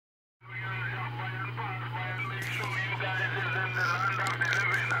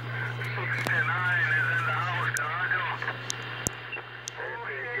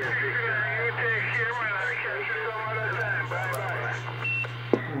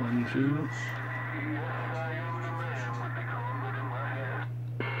2. 1,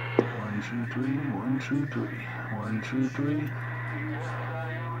 2, 3, 1, 2, 3, 1, 2, 3.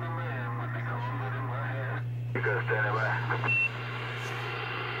 You gotta stand by.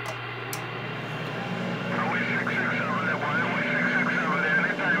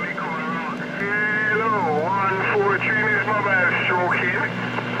 Hello, 143 is mobile stroking.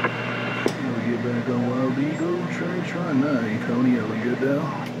 We'll get back on Wild Eagle, Trinitron9, Coney Ellen, good down.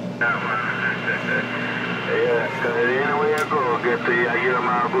 Yeah, cause anywhere you go, get to hear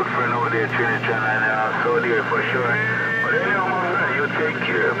my good friend over there, Trinitron9, and I'm so there for sure. But anyway, my friend, you take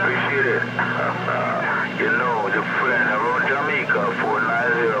care, appreciate it. You know, the friend around Jamaica,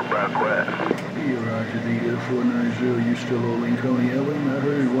 490 back west. Yeah, Roger D, 490, you still all in Coney Ellen? I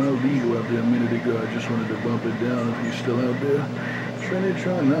heard Wild Eagle out there a minute ago, I just wanted to bump it down if you're still out there.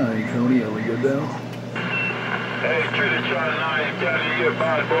 Trinitron9, Coney Ellen, good down. Hey, Trinitron9, can you hear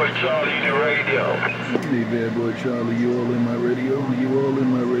BadBoyCharlie in the radio? Hey, BadBoyCharlie, you all in my radio? You all in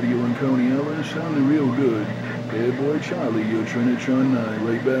my radio in Coney Ellen? Sounding real good. BadBoyCharlie, you're Trinitron9,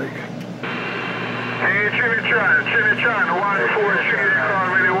 right back. Hey, Trinitron, 143,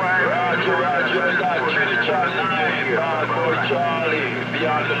 call really wide. Roger, that Trinitron9, BadBoyCharlie, be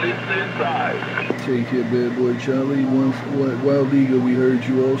on the listening side. Take care, BadBoyCharlie. Wild Eagle, we heard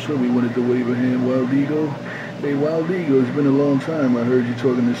you also. We wanted to wave a hand, Wild Eagle. Hey, Wild Eagle, it's been a long time. I heard you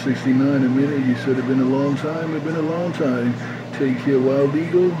talking to 69 a minute. You said it's been a long time. It's been a long time. Take care, Wild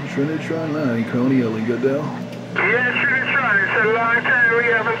Eagle. Trinitron9, Coney Ellen, Goodell. Yeah, Trinitron, it's a long time we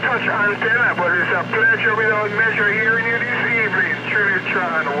haven't touched antenna, but it's a pleasure without measure hearing you this evening.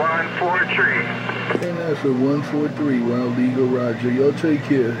 Trinitron 143. And that's a 143, Wild Eagle, Roger. Y'all take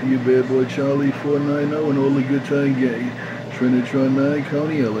care. You BadBoyCharlie 490 and all the good time gang. Trinitron9,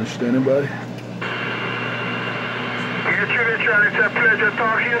 Coney Ellen, standing by. Yeah, Trinitron, it's a pleasure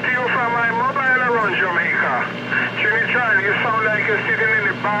talking to you from my mobile around Jamaica. Trinitron, you sound like you're sitting in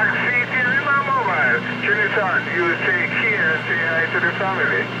the back seat here in my mobile. Trinitron, you take care and say hi to the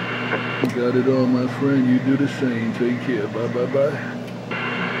family. You got it all, my friend. You do the same. Take care. Bye, bye, bye.